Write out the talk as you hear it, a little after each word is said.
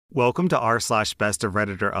Welcome to r/Bestof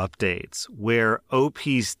Redditor updates, where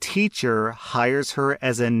OP's teacher hires her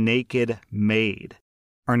as a naked maid.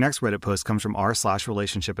 Our next Reddit post comes from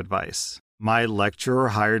r/relationship advice. My lecturer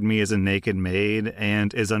hired me as a naked maid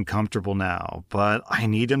and is uncomfortable now, but I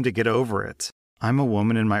need him to get over it. I'm a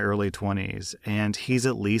woman in my early 20s, and he's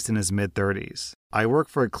at least in his mid-30s. I work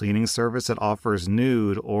for a cleaning service that offers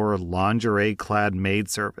nude or lingerie-clad maid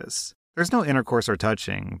service. There's no intercourse or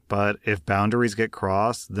touching, but if boundaries get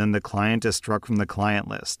crossed, then the client is struck from the client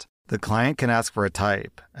list. The client can ask for a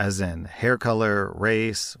type, as in hair color,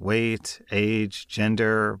 race, weight, age,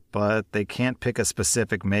 gender, but they can't pick a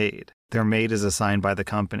specific maid. Their maid is assigned by the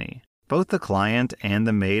company. Both the client and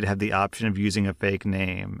the maid have the option of using a fake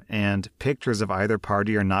name, and pictures of either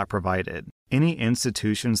party are not provided. Any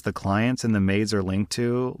institutions the clients and the maids are linked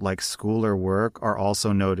to, like school or work, are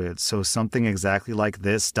also noted, so something exactly like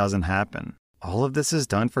this doesn't happen. All of this is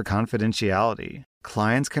done for confidentiality.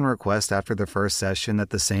 Clients can request after the first session that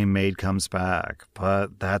the same maid comes back,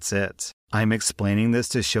 but that's it. I'm explaining this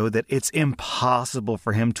to show that it's impossible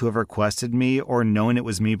for him to have requested me or known it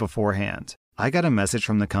was me beforehand. I got a message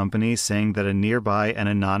from the company saying that a nearby and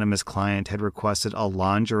anonymous client had requested a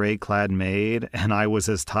lingerie-clad maid, and I was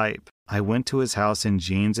his type. I went to his house in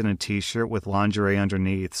jeans and a t-shirt with lingerie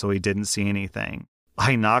underneath, so he didn't see anything.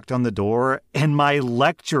 I knocked on the door, and my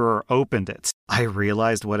lecturer opened it. I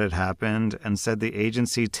realized what had happened and said the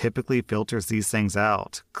agency typically filters these things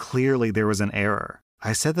out. Clearly, there was an error.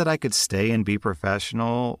 I said that I could stay and be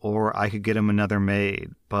professional, or I could get him another maid,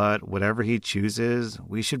 but whatever he chooses,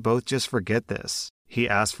 we should both just forget this. He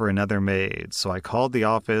asked for another maid, so I called the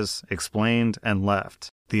office, explained, and left.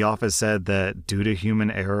 The office said that due to human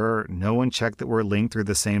error, no one checked that we're linked through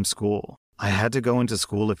the same school. I had to go into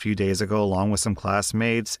school a few days ago along with some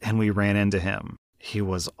classmates, and we ran into him. He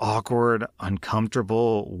was awkward,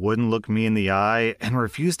 uncomfortable, wouldn't look me in the eye, and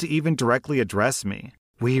refused to even directly address me.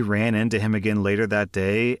 We ran into him again later that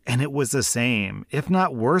day, and it was the same, if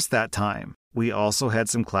not worse that time. We also had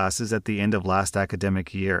some classes at the end of last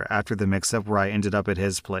academic year after the mix-up where I ended up at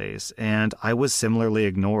his place, and I was similarly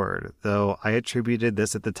ignored, though I attributed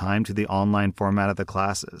this at the time to the online format of the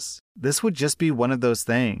classes. This would just be one of those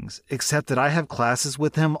things, except that I have classes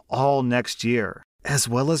with him all next year, as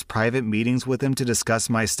well as private meetings with him to discuss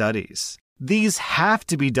my studies. These have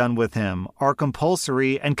to be done with him, are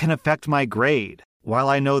compulsory, and can affect my grade. While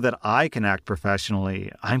I know that I can act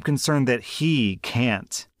professionally, I'm concerned that he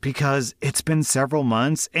can't, because it's been several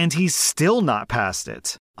months and he's still not passed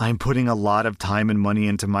it. I'm putting a lot of time and money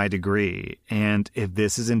into my degree, and if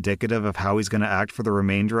this is indicative of how he's going to act for the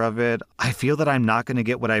remainder of it, I feel that I'm not going to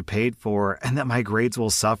get what I paid for and that my grades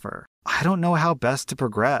will suffer. I don't know how best to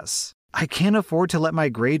progress. I can't afford to let my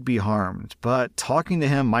grade be harmed, but talking to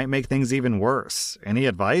him might make things even worse. Any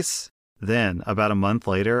advice? Then, about a month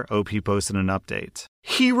later, OP posted an update.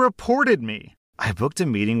 He reported me! I booked a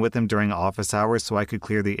meeting with him during office hours so I could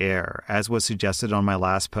clear the air, as was suggested on my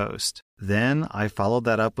last post. Then, I followed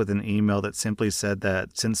that up with an email that simply said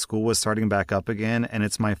that since school was starting back up again and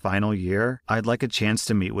it's my final year, I'd like a chance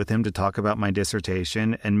to meet with him to talk about my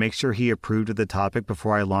dissertation and make sure he approved of the topic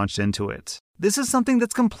before I launched into it. This is something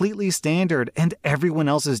that's completely standard and everyone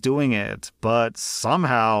else is doing it, but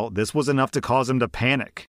somehow this was enough to cause him to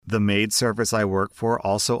panic. The maid service I work for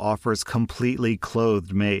also offers completely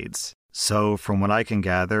clothed maids. So, from what I can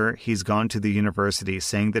gather, he's gone to the university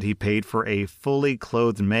saying that he paid for a fully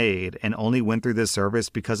clothed maid and only went through this service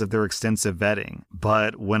because of their extensive vetting.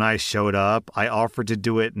 But when I showed up, I offered to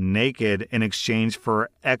do it naked in exchange for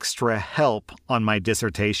extra help on my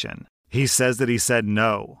dissertation. He says that he said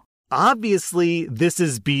no. Obviously, this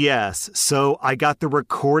is BS, so I got the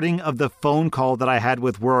recording of the phone call that I had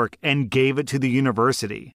with work and gave it to the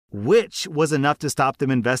university, which was enough to stop them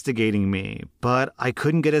investigating me, but I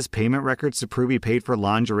couldn't get his payment records to prove he paid for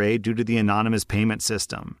lingerie due to the anonymous payment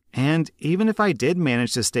system. And even if I did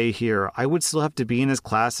manage to stay here, I would still have to be in his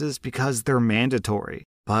classes because they're mandatory.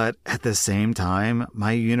 But at the same time,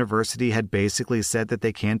 my university had basically said that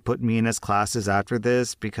they can't put me in his classes after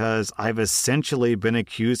this because I've essentially been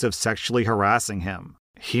accused of sexually harassing him.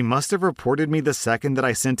 He must have reported me the second that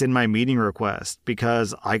I sent in my meeting request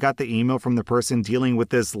because I got the email from the person dealing with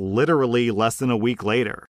this literally less than a week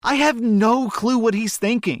later. I have no clue what he's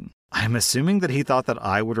thinking. I'm assuming that he thought that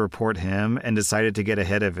I would report him and decided to get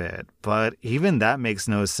ahead of it, but even that makes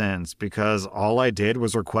no sense because all I did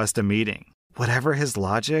was request a meeting. Whatever his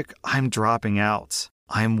logic, I'm dropping out.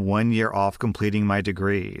 I'm 1 year off completing my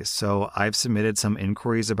degree, so I've submitted some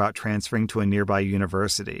inquiries about transferring to a nearby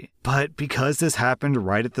university. But because this happened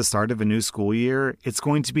right at the start of a new school year, it's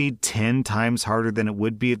going to be 10 times harder than it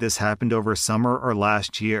would be if this happened over summer or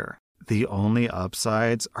last year. The only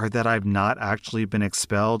upsides are that I've not actually been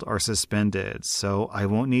expelled or suspended, so I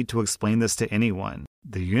won't need to explain this to anyone.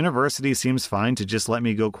 The university seems fine to just let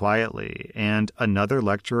me go quietly, and another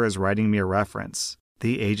lecturer is writing me a reference.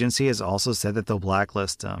 The agency has also said that they'll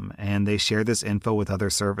blacklist him, and they share this info with other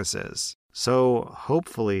services. So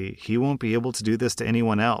hopefully he won't be able to do this to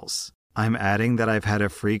anyone else. I'm adding that I've had a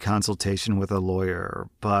free consultation with a lawyer,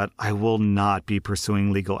 but I will not be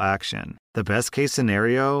pursuing legal action. The best case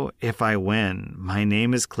scenario, if I win, my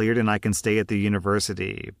name is cleared and I can stay at the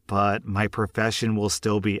university, but my profession will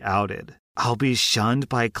still be outed. I'll be shunned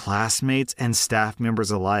by classmates and staff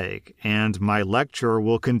members alike, and my lecturer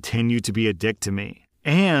will continue to be a dick to me.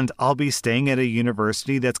 And I'll be staying at a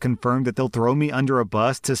university that's confirmed that they'll throw me under a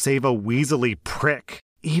bus to save a weaselly prick.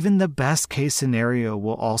 Even the best case scenario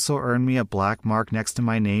will also earn me a black mark next to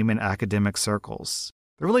my name in academic circles.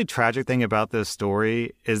 The really tragic thing about this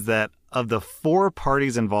story is that of the 4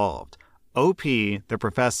 parties involved, OP, the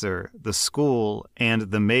professor, the school, and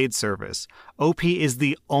the maid service, OP is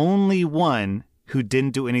the only one who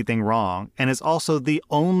didn't do anything wrong and is also the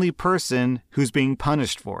only person who's being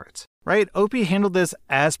punished for it. Right? OP handled this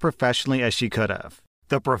as professionally as she could have.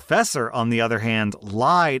 The professor, on the other hand,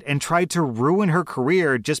 lied and tried to ruin her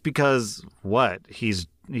career just because, he's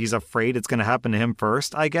afraid it's going to happen to him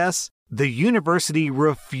first, I guess? The university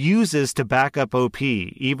refuses to back up OP,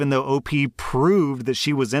 even though OP proved that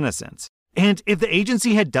she was innocent. And if the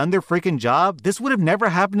agency had done their freaking job, this would have never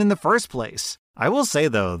happened in the first place. I will say,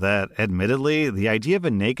 though, that admittedly, the idea of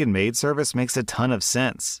a naked maid service makes a ton of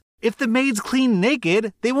sense. If the maids clean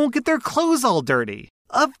naked, they won't get their clothes all dirty.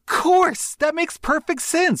 Of course! That makes perfect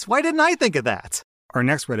sense! Why didn't I think of that? Our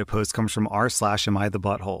next Reddit post comes from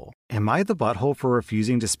r/amIthebutthole. Am I the butthole for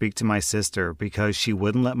refusing to speak to my sister because she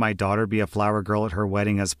wouldn't let my daughter be a flower girl at her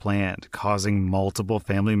wedding as planned, causing multiple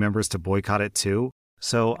family members to boycott it too?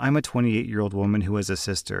 So I'm a 28-year-old woman who has a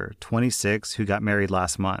sister, 26, who got married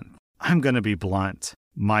last month. I'm gonna be blunt.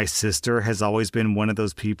 My sister has always been one of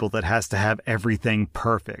those people that has to have everything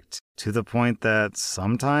perfect, to the point that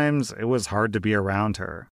sometimes it was hard to be around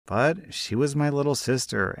her. But she was my little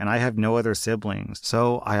sister, and I have no other siblings,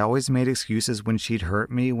 so I always made excuses when she'd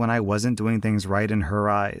hurt me when I wasn't doing things right in her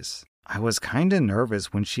eyes. I was kinda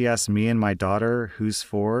nervous when she asked me and my daughter, who's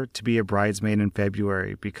 4, to be a bridesmaid in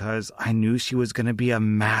February because I knew she was gonna be a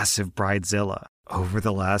massive bridezilla. Over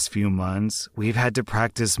the last few months, we've had to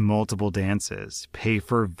practice multiple dances, pay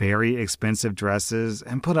for very expensive dresses,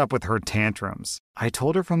 and put up with her tantrums. I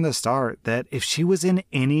told her from the start that if she was in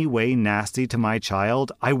any way nasty to my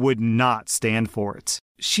child, I would not stand for it.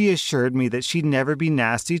 She assured me that she'd never be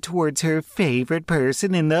nasty towards her favorite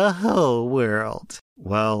person in the whole world.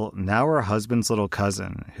 Well, now her husband's little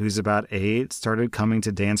cousin, who's about 8, started coming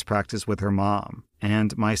to dance practice with her mom.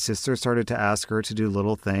 And my sister started to ask her to do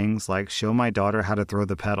little things like show my daughter how to throw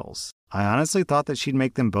the petals. I honestly thought that she'd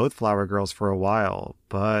make them both flower girls for a while,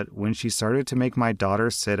 but when she started to make my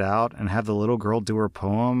daughter sit out and have the little girl do her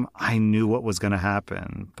poem, I knew what was going to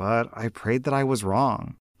happen, but I prayed that I was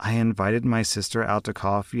wrong. I invited my sister out to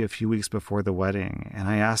coffee a few weeks before the wedding, and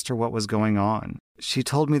I asked her what was going on. She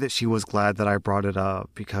told me that she was glad that I brought it up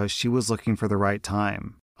because she was looking for the right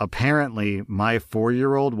time. Apparently, my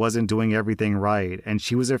 4-year-old wasn't doing everything right, and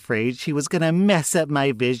she was afraid she was gonna mess up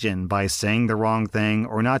my vision by saying the wrong thing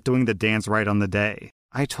or not doing the dance right on the day.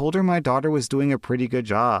 I told her my daughter was doing a pretty good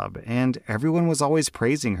job, and everyone was always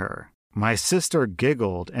praising her. My sister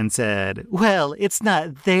giggled and said, "Well, it's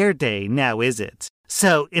not their day now, is it?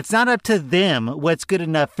 So it's not up to them what's good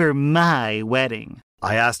enough for my wedding."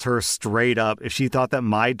 I asked her straight up if she thought that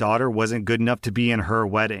my daughter wasn't good enough to be in her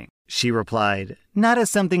wedding. She replied, "Not as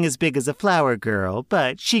something as big as a flower girl,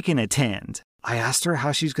 but she can attend." I asked her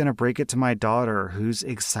how she's going to break it to my daughter, who's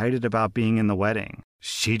excited about being in the wedding.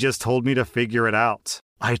 She just told me to figure it out.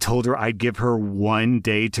 I told her I'd give her 1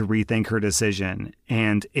 day to rethink her decision,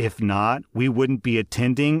 and if not, we wouldn't be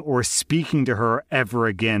attending or speaking to her ever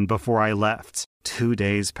again before I left. 2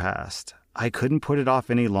 days passed. I couldn't put it off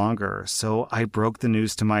any longer, so I broke the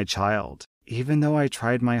news to my child. Even though I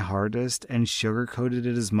tried my hardest and sugarcoated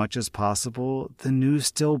it as much as possible, the news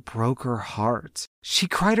still broke her heart. She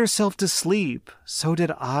cried herself to sleep. So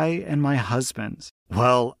did I and my husband.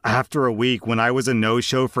 Well, after a week when I was a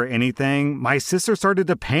no-show for anything, my sister started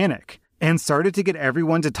to panic and started to get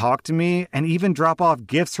everyone to talk to me and even drop off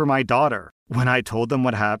gifts for my daughter. When I told them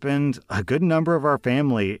what happened, a good number of our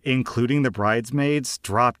family, including the bridesmaids,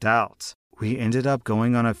 dropped out. We ended up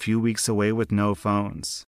going on a few weeks away with no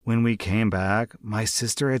phones. When we came back, my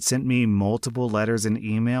sister had sent me multiple letters and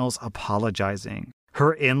emails apologizing.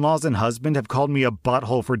 Her in-laws and husband have called me a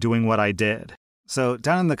butthole for doing what I did. So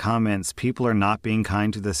down in the comments, people are not being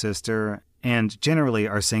kind to the sister and generally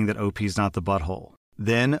are saying that OP's not the butthole.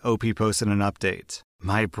 Then OP posted an update.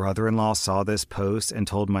 My brother-in-law saw this post and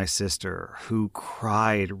told my sister, who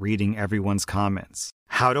cried reading everyone's comments.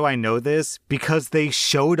 How do I know this? Because they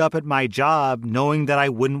showed up at my job knowing that I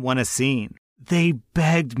wouldn't want a scene. They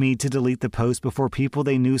begged me to delete the post before people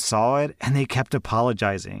they knew saw it, and they kept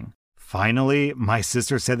apologizing. Finally, my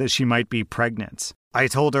sister said that she might be pregnant. I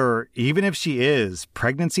told her, even if she is,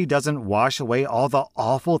 pregnancy doesn't wash away all the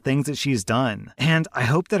awful things that she's done. And I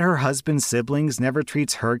hope that her husband's siblings never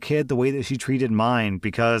treats her kid the way that she treated mine,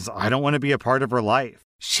 because I don't want to be a part of her life.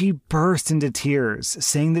 She burst into tears,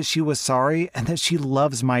 saying that she was sorry and that she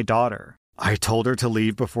loves my daughter. I told her to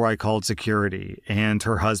leave before I called security, and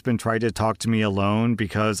her husband tried to talk to me alone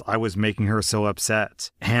because I was making her so upset,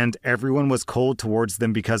 and everyone was cold towards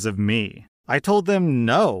them because of me. I told them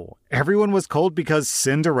no. Everyone was cold because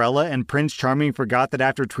Cinderella and Prince Charming forgot that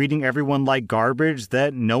after treating everyone like garbage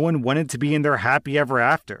that no one wanted to be in their happy ever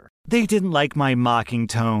after. They didn't like my mocking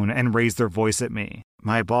tone and raised their voice at me.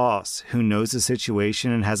 My boss, who knows the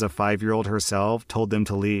situation and has a 5-year-old herself, told them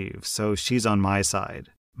to leave, so she's on my side.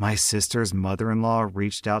 My sister's mother-in-law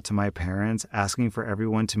reached out to my parents asking for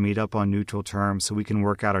everyone to meet up on neutral terms so we can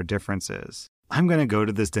work out our differences. I'm going to go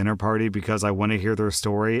to this dinner party because I want to hear their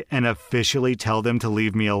story and officially tell them to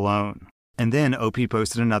leave me alone. And then OP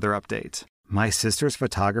posted another update. My sister's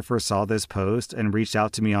photographer saw this post and reached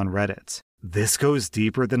out to me on Reddit. This goes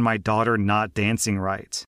deeper than my daughter not dancing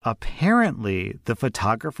right. Apparently, the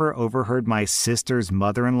photographer overheard my sister's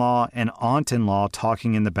mother-in-law and aunt-in-law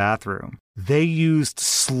talking in the bathroom. They used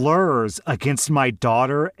slurs against my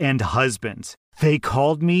daughter and husband. They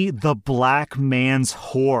called me the black man's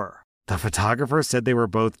whore. The photographer said they were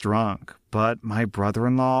both drunk, but my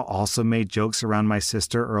brother-in-law also made jokes around my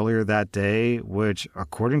sister earlier that day, which,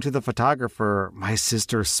 according to the photographer, my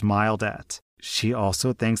sister smiled at. She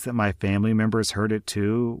also thinks that my family members heard it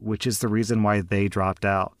too, which is the reason why they dropped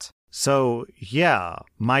out. So, yeah,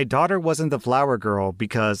 my daughter wasn't the flower girl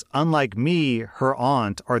because, unlike me, her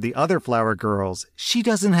aunt, or the other flower girls, she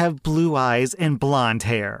doesn't have blue eyes and blonde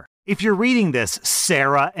hair. If you're reading this,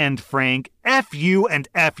 Sarah and Frank, F you and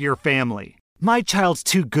F your family. My child's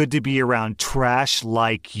too good to be around trash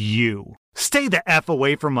like you. Stay the F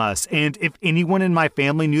away from us, and if anyone in my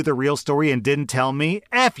family knew the real story and didn't tell me,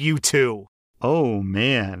 F you too. Oh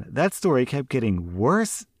man, that story kept getting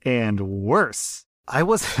worse and worse. I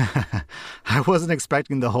wasn't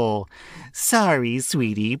expecting the whole, sorry,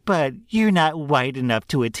 sweetie, but you're not white enough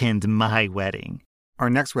to attend my wedding. Our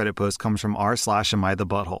next Reddit post comes from r/Am I the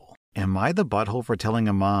Butthole? Am I the butthole for telling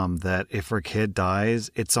a mom that if her kid dies,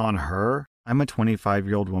 it's on her? I'm a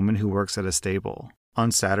 25-year-old woman who works at a stable. On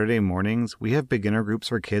Saturday mornings, we have beginner groups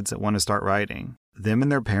for kids that want to start riding. Them and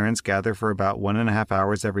their parents gather for about 1.5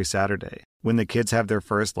 hours every Saturday. When the kids have their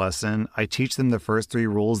first lesson, I teach them the first 3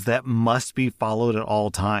 rules that must be followed at all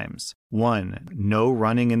times. 1. No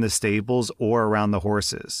running in the stables or around the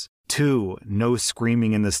horses. 2. No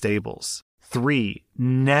screaming in the stables. 3.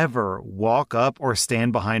 Never walk up or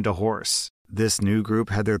stand behind a horse. This new group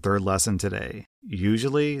had their 3rd lesson today.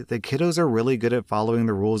 Usually, the kiddos are really good at following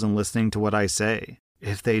the rules and listening to what I say.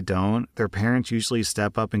 If they don't, their parents usually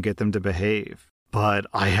step up and get them to behave. But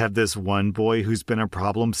I have this one boy who's been a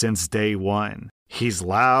problem since day 1. He's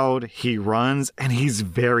loud, he runs, and he's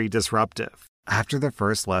very disruptive. After the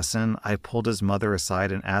first lesson, I pulled his mother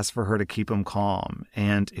aside and asked for her to keep him calm,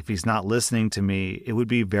 and if he's not listening to me, it would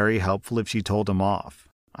be very helpful if she told him off.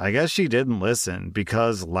 I guess she didn't listen,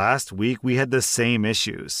 because last week we had the same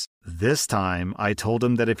issues. This time, I told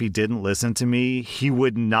him that if he didn't listen to me, he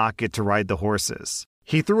would not get to ride the horses.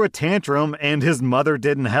 He threw a tantrum, and his mother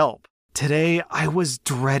didn't help. Today, I was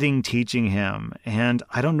dreading teaching him, and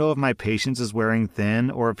I don't know if my patience is wearing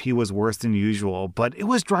thin or if he was worse than usual, but it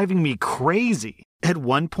was driving me crazy. At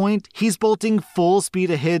one point, he's bolting full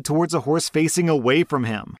speed ahead towards a horse facing away from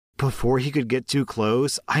him. Before he could get too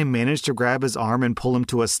close, I managed to grab his arm and pull him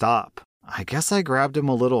to a stop. I guess I grabbed him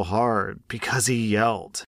a little hard because he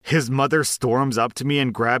yelled. His mother storms up to me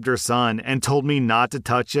and grabbed her son and told me not to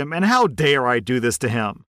touch him, and how dare I do this to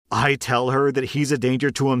him? I tell her that he's a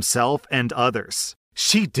danger to himself and others.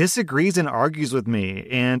 She disagrees and argues with me,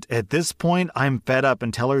 and at this point, I'm fed up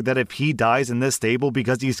and tell her that if he dies in this stable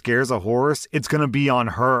because he scares a horse, it's gonna be on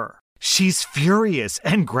her. She's furious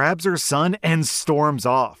and grabs her son and storms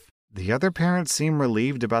off. The other parents seem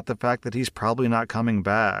relieved about the fact that he's probably not coming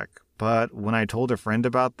back, but when I told a friend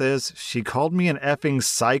about this, she called me an effing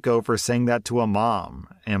psycho for saying that to a mom.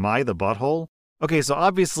 Am I the butthole? Okay, so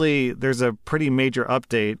obviously there's a pretty major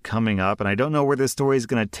update coming up, and I don't know where this story is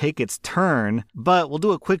going to take its turn, but we'll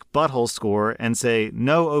do a quick butthole score and say,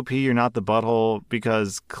 no, OP, you're not the butthole,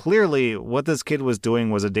 because clearly what this kid was doing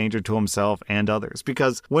was a danger to himself and others.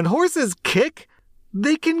 Because when horses kick,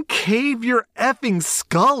 they can cave your effing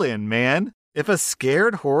skull in, man. If a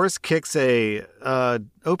scared horse kicks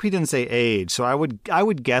OP didn't say age, so I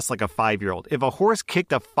would guess like a 5-year-old. If a horse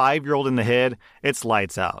kicked a 5-year-old in the head, it's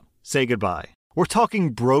lights out. Say goodbye. We're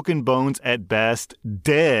talking broken bones at best,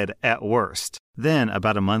 dead at worst. Then,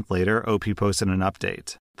 about a month later, OP posted an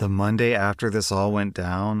update. The Monday after this all went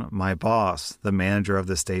down, my boss, the manager of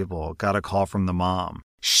the stable, got a call from the mom.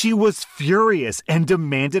 She was furious and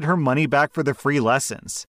demanded her money back for the free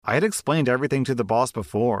lessons. I had explained everything to the boss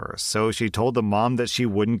before, so she told the mom that she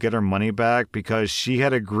wouldn't get her money back because she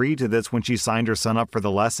had agreed to this when she signed her son up for the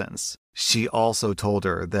lessons. She also told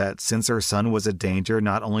her that since her son was a danger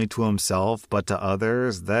not only to himself but to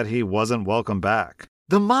others, that he wasn't welcome back.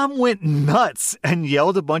 The mom went nuts and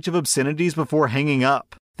yelled a bunch of obscenities before hanging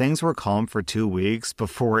up. Things were calm for 2 weeks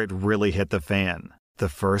before it really hit the fan. The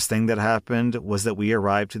first thing that happened was that we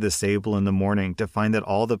arrived to the stable in the morning to find that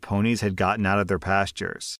all the ponies had gotten out of their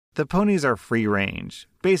pastures. The ponies are free range.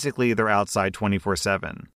 Basically, they're outside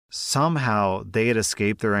 24/7. Somehow, they had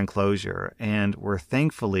escaped their enclosure and were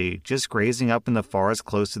thankfully just grazing up in the forest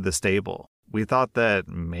close to the stable. We thought that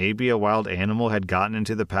maybe a wild animal had gotten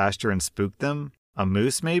into the pasture and spooked them. A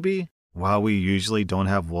moose, maybe? While we usually don't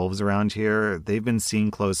have wolves around here, they've been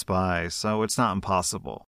seen close by, so it's not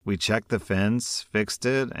impossible. We checked the fence, fixed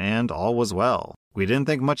it, and all was well. We didn't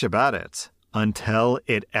think much about it until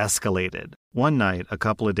it escalated. One night, a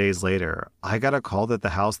couple of days later, I got a call that the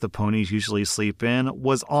house the ponies usually sleep in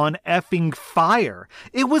was on effing fire.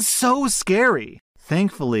 It was so scary.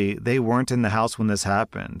 Thankfully, they weren't in the house when this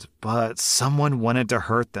happened, but someone wanted to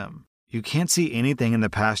hurt them. You can't see anything in the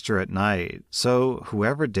pasture at night, so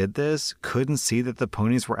whoever did this couldn't see that the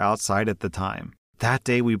ponies were outside at the time. That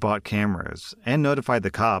day we bought cameras and notified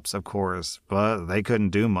the cops, of course, but they couldn't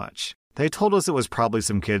do much. They told us it was probably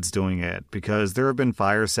some kids doing it because there have been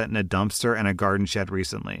fires set in a dumpster and a garden shed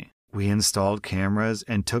recently. We installed cameras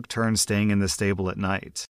and took turns staying in the stable at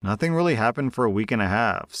night. Nothing really happened for a week and a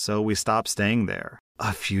half, so we stopped staying there.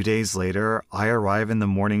 A few days later, I arrive in the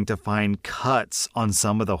morning to find cuts on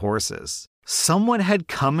some of the horses. Someone had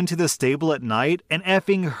come into the stable at night and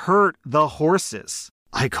effing hurt the horses.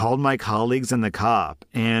 I called my colleagues and the cop,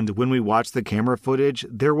 and when we watched the camera footage,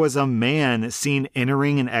 there was a man seen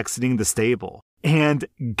entering and exiting the stable. And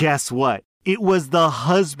guess what? It was the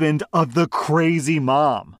husband of the crazy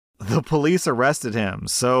mom. The police arrested him,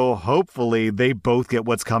 so hopefully they both get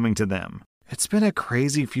what's coming to them. It's been a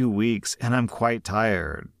crazy few weeks, and I'm quite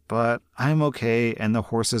tired, but I'm okay, and the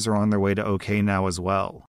horses are on their way to okay now as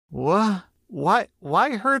well. What?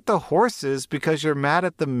 Why hurt the horses because you're mad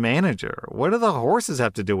at the manager? What do the horses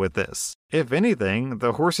have to do with this? If anything,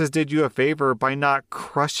 the horses did you a favor by not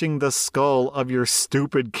crushing the skull of your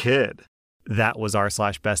stupid kid. That was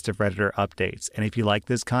r/Bestof Redditor updates. And if you like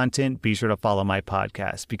this content, be sure to follow my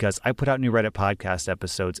podcast because I put out new Reddit podcast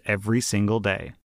episodes every single day.